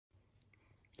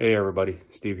Hey everybody,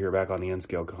 Steve here back on the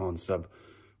N-scale Cajon Sub.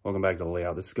 Welcome back to the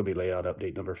layout. This is going to be layout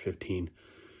update number 15.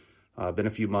 Been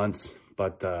a few months,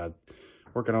 but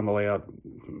working on the layout,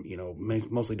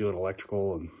 mostly doing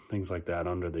electrical and things like that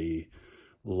under the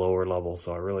lower level,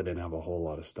 so I really didn't have a whole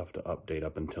lot of stuff to update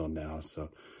up until now. So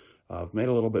I've made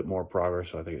a little bit more progress,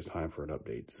 so I think it's time for an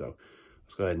update. So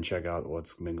let's go ahead and check out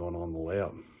what's been going on in the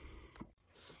layout.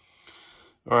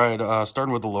 All right,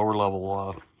 starting with the lower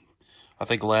level. I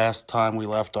think last time we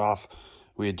left off,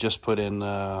 we had just put in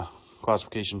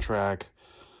classification track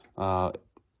 7,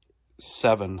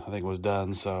 I think was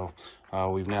done. So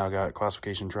we've now got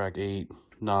classification track 8,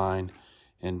 9,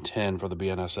 and 10 for the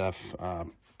BNSF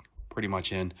pretty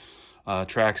much in.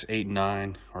 Tracks 8 and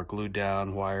 9 are glued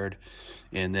down, wired,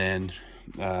 and then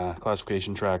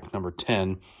classification track number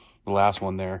 10, the last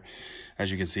one there,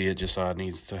 as you can see, it just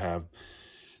needs to have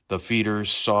the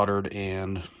feeders soldered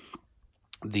and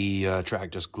the track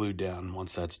just glued down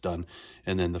once that's done,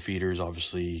 and then the feeder is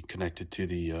obviously connected to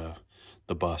the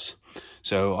bus.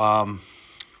 So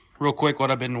real quick, what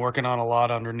I've been working on a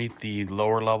lot underneath the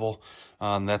lower level,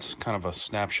 that's kind of a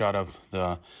snapshot of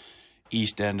the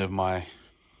east end of my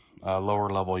lower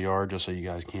level yard, just so you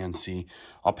guys can see.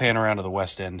 I'll pan around to the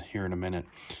west end here in a minute.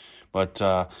 But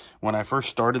when I first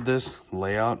started this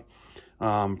layout,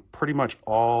 pretty much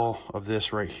all of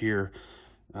this right here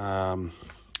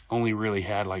only really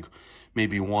had like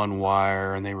maybe one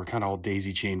wire, and they were kind of all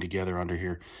daisy chained together under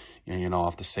here,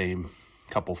 off the same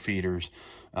couple feeders,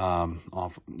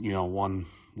 off, one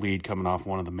lead coming off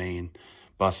one of the main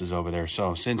buses over there.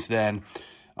 So since then,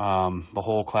 the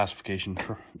whole classification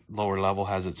lower level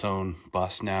has its own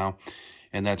bus now,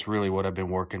 and that's really what I've been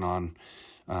working on.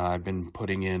 I've been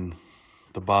putting in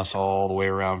the bus all the way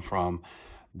around from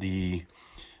the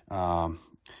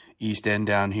east end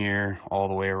down here all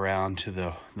the way around to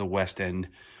the west end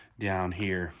down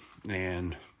here,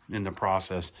 and in the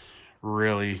process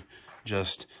really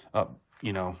just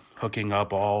hooking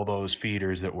up all those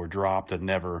feeders that were dropped and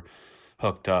never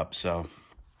hooked up. So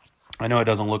I know it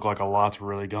doesn't look like a lot's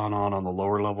really gone on the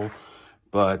lower level,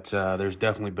 but there's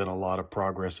definitely been a lot of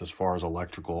progress as far as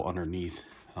electrical underneath.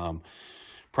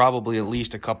 Probably at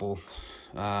least a couple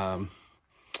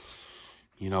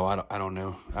I don't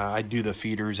know. I do the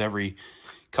feeders every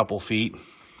couple feet,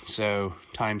 so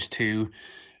times 2,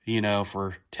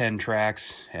 for 10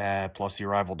 tracks plus the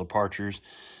arrival departures,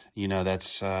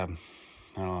 that's I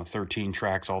don't know, 13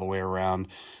 tracks all the way around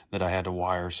that I had to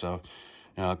wire. So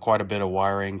quite a bit of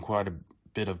wiring, quite a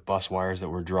bit of bus wires that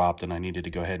were dropped, and I needed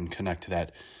to go ahead and connect to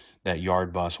that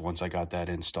yard bus once I got that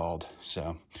installed.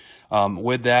 So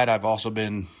with that, I've also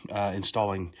been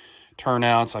installing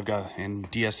turnouts. I've got in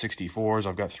DS64s.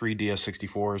 I've got 3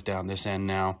 DS64s down this end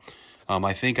now.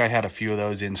 I think I had a few of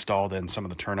those installed in some of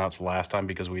the turnouts last time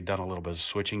because we'd done a little bit of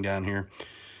switching down here.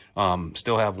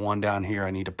 Still have one down here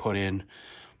I need to put in,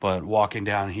 but walking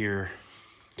down here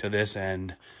to this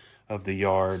end of the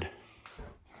yard,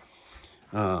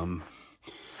 all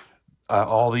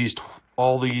these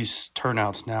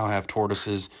turnouts now have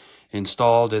tortoises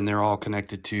installed, and they're all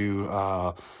connected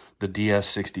to the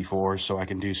DS64, so I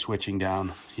can do switching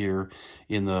down here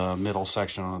in the middle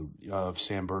section of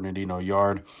San Bernardino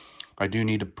yard. I do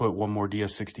need to put one more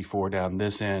DS64 down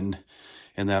this end,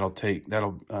 and that'll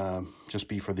just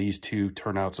be for these 2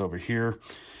 turnouts over here,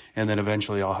 and then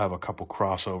eventually I'll have a couple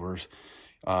crossovers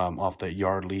off that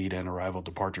yard lead and arrival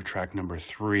departure track number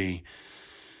 3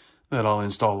 that I'll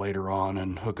install later on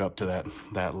and hook up to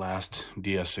that last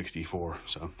DS64.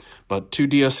 So, but 2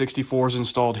 DS64s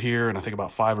installed here, and I think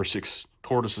about 5 or 6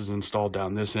 tortoises installed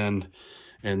down this end.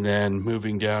 And then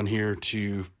moving down here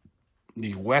to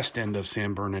the west end of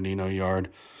San Bernardino yard,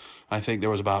 I think there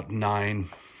was about 9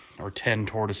 or 10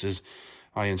 tortoises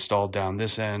I installed down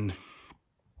this end,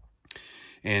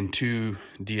 and 2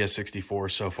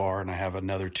 DS64s so far, and I have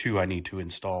another 2 I need to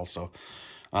install. So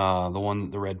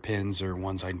the red pins are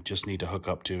ones I just need to hook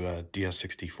up to a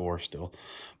DS64 still,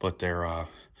 but they're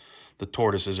the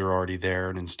tortoises are already there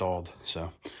and installed.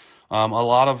 So a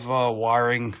lot of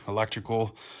wiring,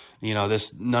 electrical.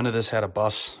 None of this had a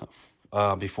bus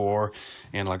before,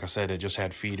 and like I said, it just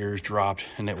had feeders dropped,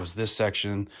 and it was this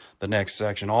section, the next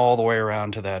section, all the way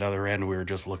around to that other end we were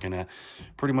just looking at.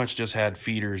 Pretty much just had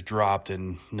feeders dropped,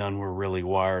 and none were really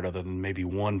wired other than maybe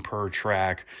 1 per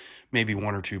track, maybe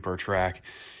 1 or 2 per track,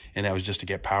 and that was just to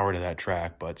get power to that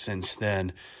track. But since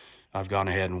then, I've gone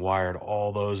ahead and wired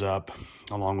all those up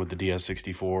along with the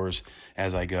DS64s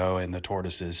as I go, and the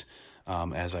tortoises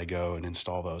as I go and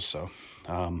install those. So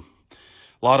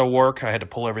a lot of work. I had to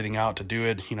pull everything out to do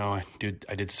it.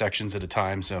 I did sections at a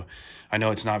time, so I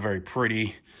know it's not very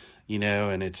pretty you know,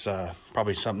 and it's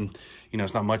probably something, you know,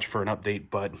 it's not much for an update,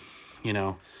 but, you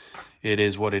know, it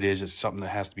is what it is. It's something that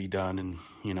has to be done. And,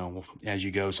 you know, as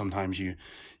you go, sometimes you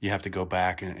have to go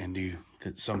back and do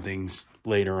some things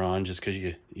later on just because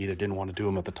you either didn't want to do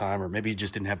them at the time or maybe you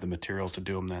just didn't have the materials to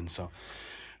do them then. So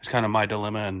it's kind of my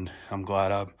dilemma, and I'm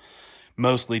glad I'm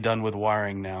mostly done with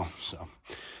wiring now. So,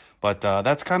 but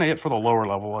that's kind of it for the lower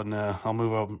level, and I'll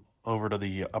move over to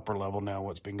the upper level now,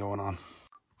 what's been going on.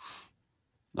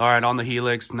 All right, on the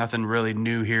Helix, nothing really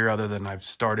new here other than I've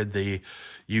started the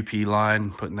UP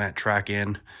line, putting that track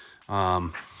in.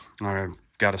 I've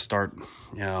got to start,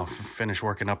 you know, finish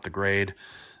working up the grade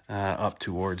up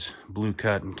towards Blue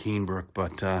Cut and Keenbrook,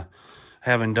 but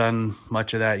haven't done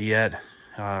much of that yet.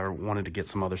 Wanted to get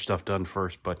some other stuff done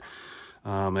first, but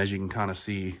as you can kind of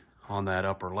see on that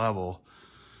upper level,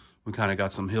 we kind of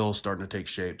got some hills starting to take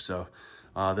shape. So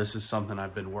this is something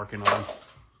I've been working on.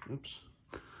 Oops.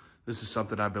 This is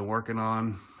something I've been working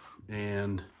on,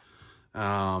 and,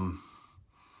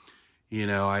 you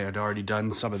know, I had already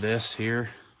done some of this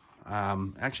here.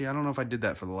 Actually, I don't know if I did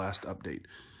that for the last update.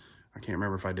 I can't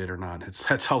remember if I did or not.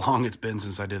 That's how long it's been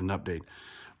since I did an update.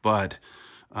 But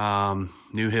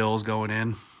new hills going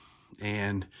in,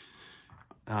 and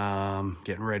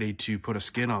getting ready to put a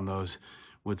skin on those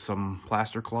with some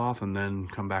plaster cloth, and then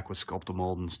come back with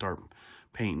Sculpt-A-Mold and start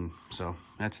painting. So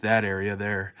that's that area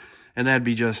there. And that'd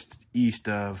be just east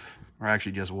of, or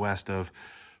actually just west of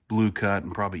Blue Cut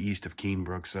and probably east of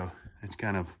Keenbrook. So it's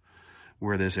kind of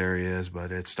where this area is,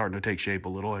 but it's starting to take shape a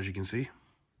little, as you can see.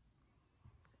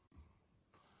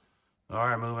 All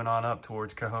right, moving on up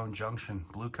towards Cajon Junction,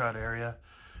 Blue Cut area.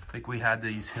 I think we had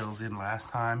these hills in last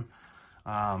time.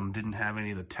 Didn't have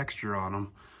any of the texture on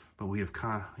them, but we have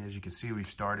kind of, as you can see, we've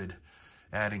started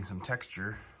adding some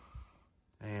texture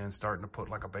and starting to put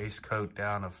like a base coat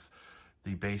down of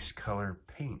the base color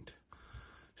paint.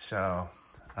 So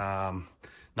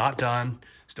not done,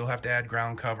 still have to add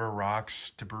ground cover,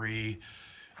 rocks, debris,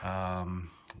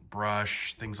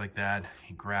 brush, things like that,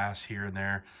 grass here and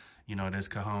there. You know, it is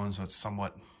Cajon, so it's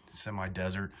somewhat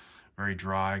semi-desert, very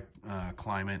dry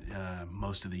climate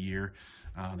most of the year.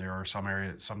 There are some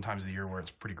areas, sometimes of the year where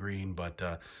it's pretty green, but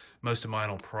most of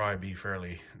mine will probably be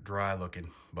fairly dry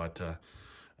looking, but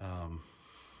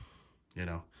you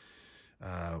know,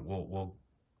 we'll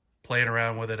playing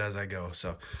around with it as I go.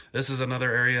 So this is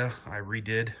another area I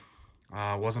redid.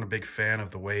 Wasn't a big fan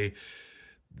of the way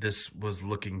this was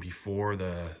looking before,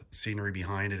 the scenery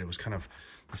behind it. It was kind of,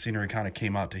 the scenery kind of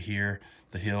came out to here,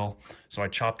 the hill. So I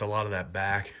chopped a lot of that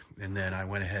back, and then I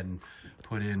went ahead and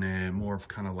put in a more of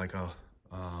kind of like a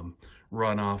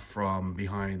runoff from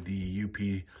behind the UP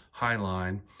High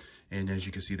Line. And as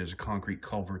you can see, there's a concrete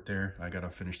culvert there. I got to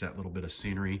finish that little bit of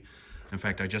scenery. In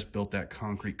fact, I just built that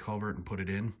concrete culvert and put it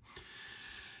in.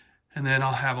 And then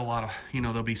I'll have a lot of, you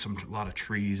know, there'll be a lot of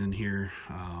trees in here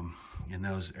in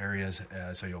those areas.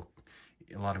 So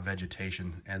a lot of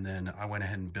vegetation. And then I went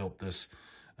ahead and built this,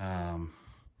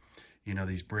 you know,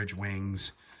 these bridge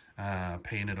wings,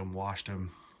 painted them, washed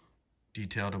them,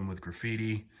 detailed them with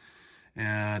graffiti.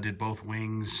 Did both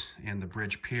wings and the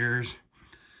bridge piers.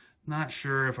 Not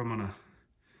sure if I'm gonna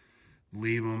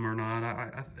leave them or not.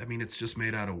 I mean, it's just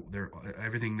made out of,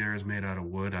 everything there is made out of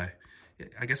wood.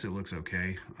 I guess it looks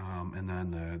okay. And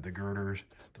then the girders,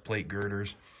 the plate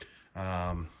girders,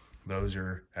 those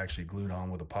are actually glued on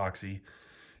with epoxy.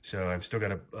 So I've still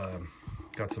got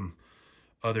got some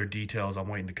other details I'm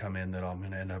waiting to come in that I'm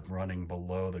going to end up running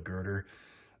below the girder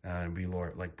and be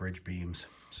like bridge beams.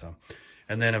 So,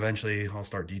 and then eventually I'll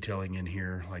start detailing in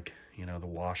here, like, you know, the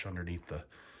wash underneath the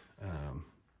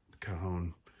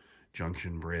Cajon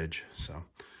Junction Bridge. So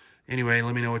anyway,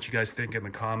 let me know what you guys think in the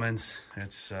comments.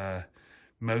 It's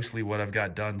mostly what I've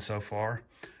got done so far.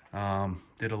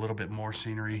 Did a little bit more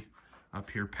scenery up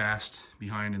here past,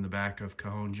 behind in the back of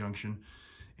Cajon Junction.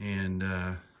 And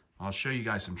I'll show you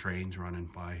guys some trains running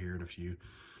by here in a few.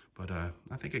 But I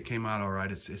think it came out all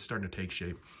right. It's starting to take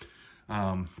shape.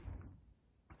 And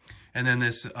then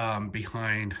this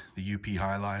behind the UP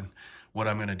High Line, what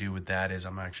I'm going to do with that is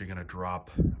I'm actually going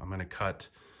to cut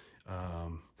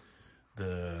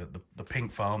the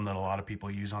pink foam that a lot of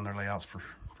people use on their layouts for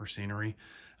scenery.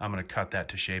 I'm going to cut that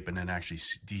to shape and then actually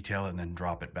detail it and then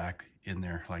drop it back in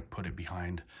there, like put it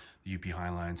behind the UP High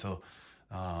Line. So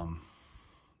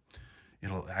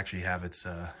it'll actually have its,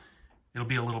 it'll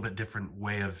be a little bit different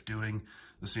way of doing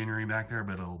the scenery back there,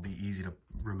 but it'll be easy to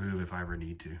remove if I ever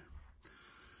need to.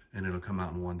 And it'll come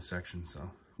out in one section.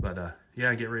 So, but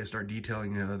yeah, get ready to start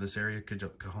detailing this area,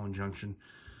 Cajon Junction.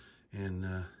 And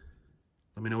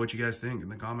let me know what you guys think in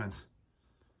the comments.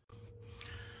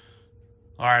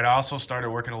 All right, I also started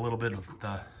working a little bit of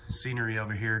the scenery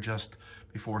over here just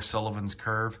before Sullivan's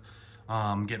Curve.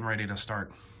 Getting ready to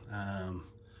start,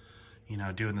 you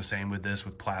know, doing the same with this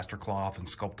with plaster cloth and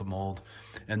Sculpt-A-Mold.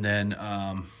 And then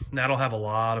that'll have a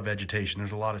lot of vegetation.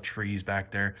 There's a lot of trees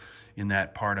back there in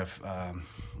that part of,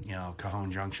 you know,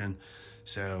 Cajon Junction.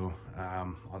 So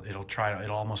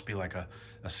it'll almost be like a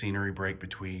scenery break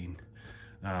between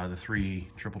the 3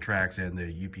 triple tracks and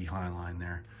the UP High Line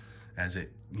there, as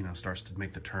it, you know, starts to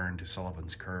make the turn to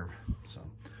Sullivan's Curve. So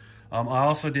I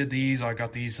also did these. I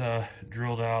got these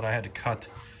drilled out. I had to cut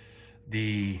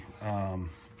the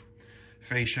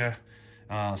fascia,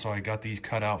 so I got these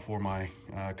cut out for my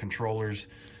controllers,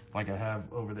 like I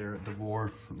have over there at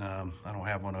DeVore. I don't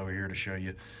have one over here to show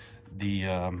you the,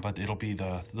 but it'll be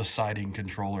the siding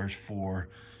controllers for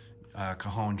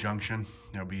Cajon Junction.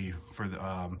 It'll be for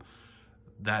the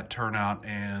that turnout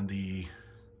and the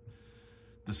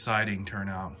siding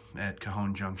turnout at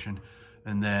Cajon Junction.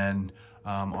 And then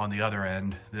on the other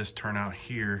end, this turnout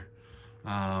here,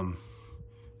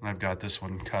 I've got this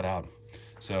one cut out.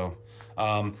 So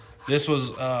this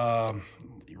was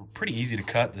pretty easy to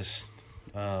cut, this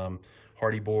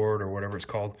hardy board or whatever it's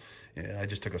called. I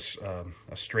just took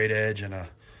a straight edge and a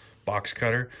box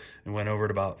cutter and went over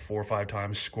it about 4 or 5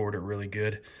 times, scored it really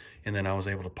good, and then I was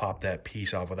able to pop that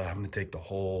piece off without having to take the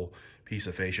whole piece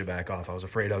of fascia back off. I was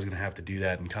afraid I was going to have to do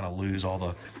that and kind of lose all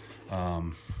the,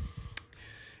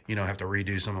 you know, have to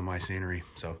redo some of my scenery.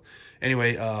 So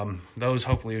anyway, those,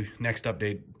 hopefully next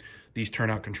update, these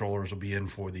turnout controllers will be in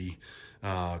for the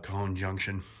Cajon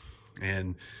Junction.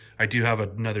 And I do have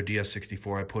another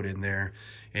DS64 I put in there,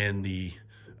 and the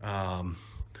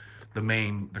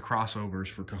crossovers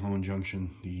for Cajon Junction,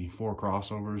 the 4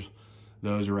 crossovers,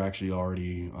 those are actually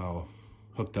already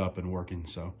hooked up and working.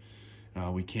 So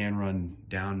we can run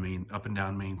up and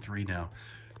down main 3 now,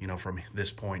 you know, from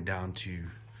this point down to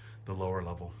the lower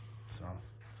level. So,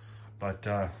 but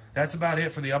that's about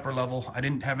it for the upper level. I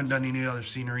haven't done any other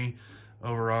scenery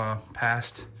over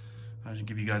past. I'll just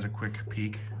give you guys a quick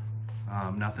peek.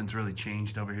 Nothing's really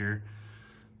changed over here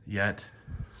yet.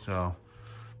 So,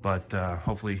 but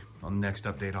hopefully on the next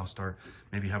update, I'll start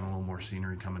maybe having a little more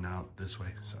scenery coming out this way.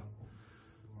 So,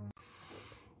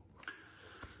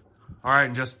 all right,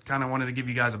 and just kind of wanted to give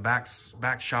you guys a back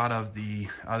shot of the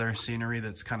other scenery.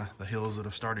 That's kind of the hills that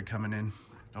have started coming in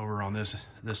over on this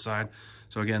side.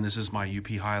 So again, this is my UP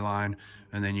High Line,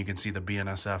 and then you can see the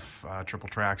BNSF triple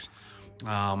tracks.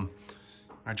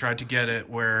 I tried to get it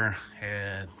where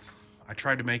I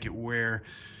tried to make it where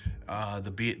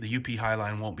the UP High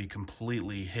Line won't be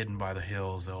completely hidden by the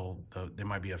hills. There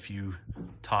might be a few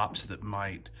tops that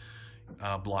might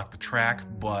block the track,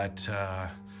 but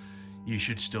you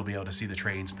should still be able to see the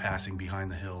trains passing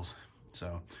behind the hills.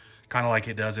 So kind of like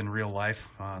it does in real life.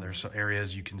 There's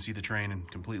areas you can see the train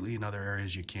and completely, in other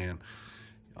areas you can't.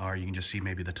 Or you can just see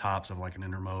maybe the tops of like an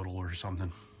intermodal or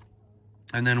something.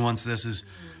 And then once this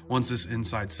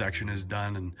inside section is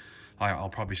done, and I'll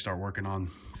probably start working on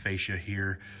fascia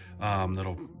here,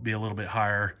 that'll be a little bit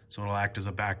higher, so it'll act as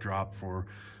a backdrop for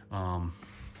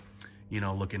you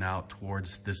know, looking out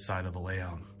towards this side of the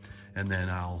layout. And then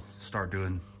I'll start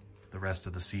doing the rest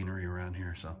of the scenery around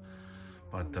here. So,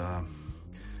 but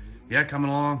yeah, coming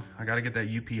along. I got to get that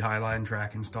UP High Line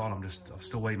track installed. I'm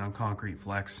still waiting on concrete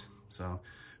flex. So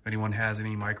if anyone has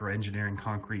any micro engineering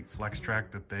concrete flex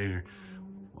track that they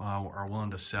are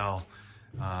willing to sell,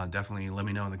 definitely let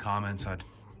me know in the comments. I'd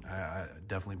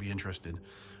definitely be interested.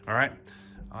 All right,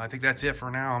 I think that's it for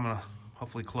now. I'm gonna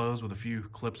hopefully close with a few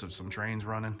clips of some trains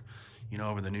running, you know,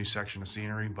 over the new section of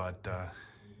scenery. But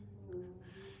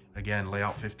again,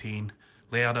 layout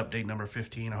update number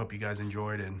 15. I hope you guys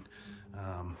enjoyed, and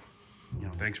you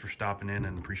know, thanks for stopping in,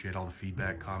 and appreciate all the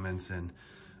feedback, comments, and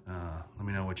let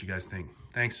me know what you guys think.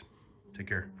 Thanks. Take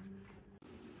care.